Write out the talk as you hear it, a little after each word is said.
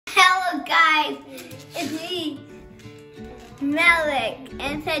guys, it's me, Malik,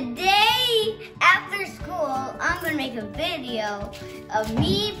 and today after school I'm gonna make a video of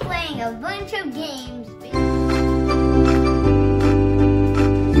me playing a bunch of games.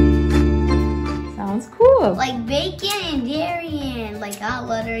 Sounds cool. Like bacon and dairy and like hot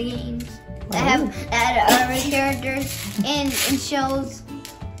letter games that have other characters and shows.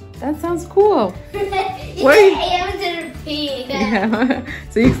 That sounds cool. Yeah.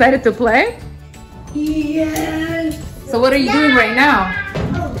 So you excited to play? Yes. So what are you doing right now?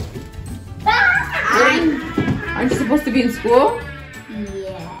 Aren't you supposed to be in school?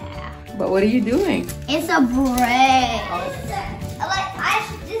 Yeah. But what are you doing? It's a break.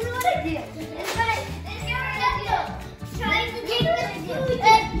 This is what I do.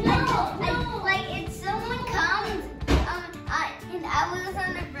 Like if someone comes, and I was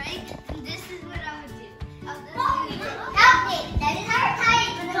on a break, this is what I would do. Help me! That is our time.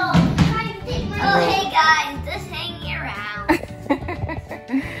 Oh, hey guys, just hanging around.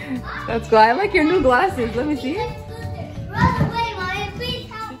 That's cool. I like your new glasses. Let me see. Run away, Mommy, please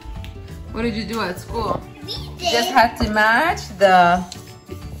help. What did you do at school? We You just had to match the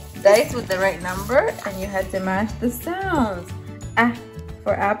dice with the right number, and you had to match the sounds. Ah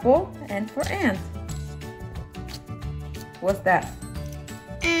for apple and for ant. What's that?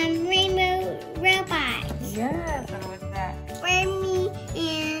 Rainbow robot. Yes, and what's that? Wormy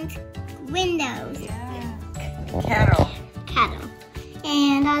and windows. Yeah. Cattle. Cattle.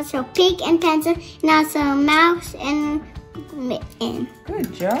 And also pig and pencil, and also mouse and mitten.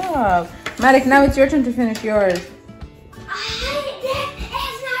 Good job. Malik, now it's your turn to finish yours.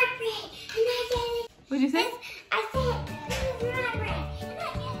 What did you say?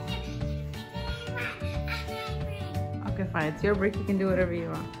 Okay, fine. It's your break. You can do whatever you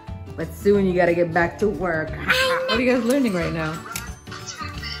want. But soon you gotta get back to work. What are you guys learning right now?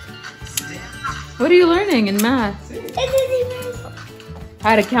 What are you learning in math?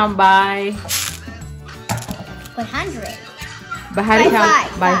 How to count by 100. But how to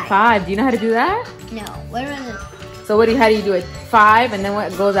count by five. 5? Do you know how to do that? No, what are the So how do you do it? 5, and then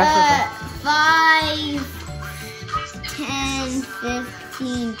what goes after 5, 10,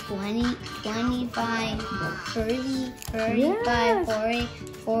 15, 20, 25, 30, 35, 40,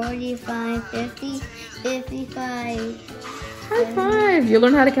 45, 50, 55. High 5. You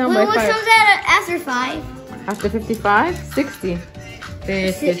learn how to count by 5. What comes out after 5? After 55? 60.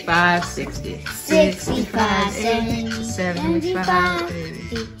 55, 60. 65, 70, 75,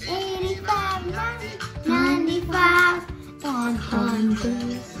 80, 85, 95, 100.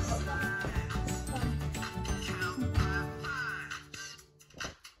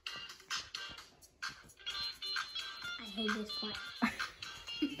 I hate this part. I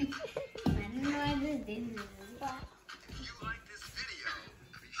don't know why this did this.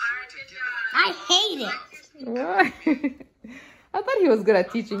 I hate it. What? I thought he was good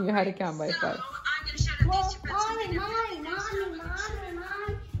at teaching you how to count by 5. Well,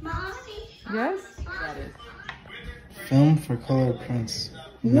 mommy. Yes? Film for color prints.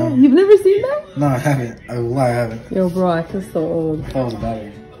 Yeah, you've never seen that? No, I haven't. I haven't. Yo, bro, I feel so old. That was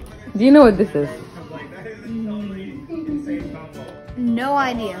better. Do you know what this is? No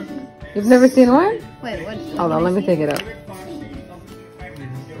idea. You've never seen one? Wait, what? Hold on, let me take it up.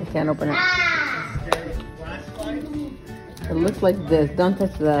 I can't open it. It looks like this. Don't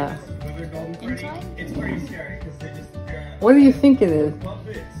touch the... Inside? What do you think it is?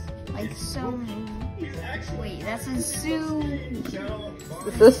 Like some... Wait, that's a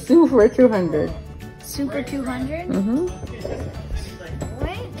It's a Sue for 200. Super 200? Mm-hmm.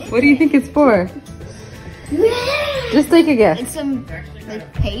 What? What do you think it's for? Just take a guess. It's some,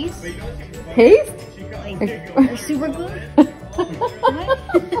 like, paste? Paste? Like super glue?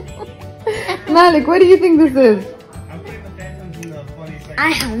 Malik, what do you think this is? I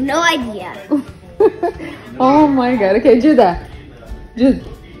have no idea. Oh my god. Okay, Judah,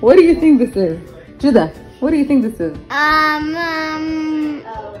 what do you think this is? Judah, what do you think this is? I'm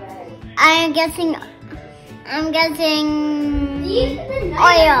guessing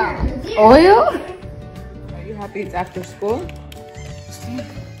oil. Oil? Are you happy it's after school?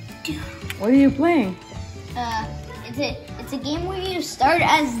 What are you playing? It's a game where you start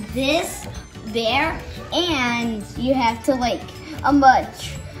as this bear and you have to like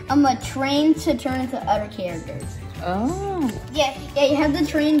train to turn into other characters. Oh. Yeah, you have to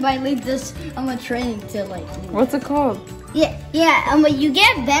train by like this training to like What's it called? Yeah, but you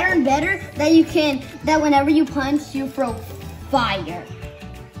get better and better that whenever you punch you throw fire.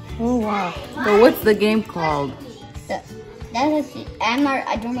 Oh wow. So what's the game called? I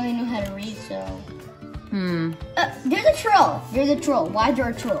don't really know how to read, so There's a troll. There's a troll. Why is there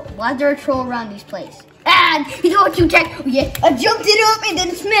a troll? Why is there a troll around this place? And you know what you check? Yeah, I jumped it up and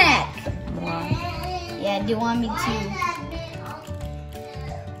then smacked. Wow. Yeah, do you want me to?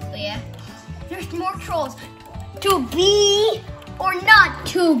 Oh yeah. There's more trolls. To be or not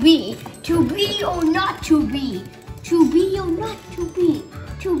to be. To be or not to be. To be or not to be.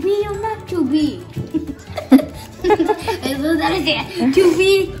 To be or not to be. That's what that is it. To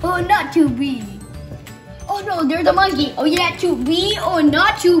be or not to be. Oh no, there's a monkey. Oh yeah, to be or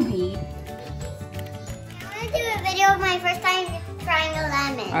not to be. I want to do a video of my first time trying a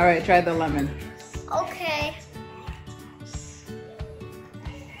lemon. All right, try the lemon. Okay.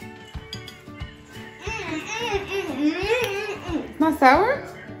 It's not sour?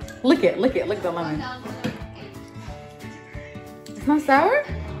 Lick it, lick the lemon. It's not sour?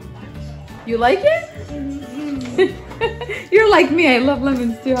 You like it? You're like me, I love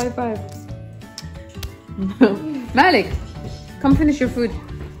lemons too, high five. Malik, come finish your food.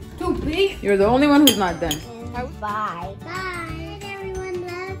 To be. You're the only one who's not done. Bye. Bye.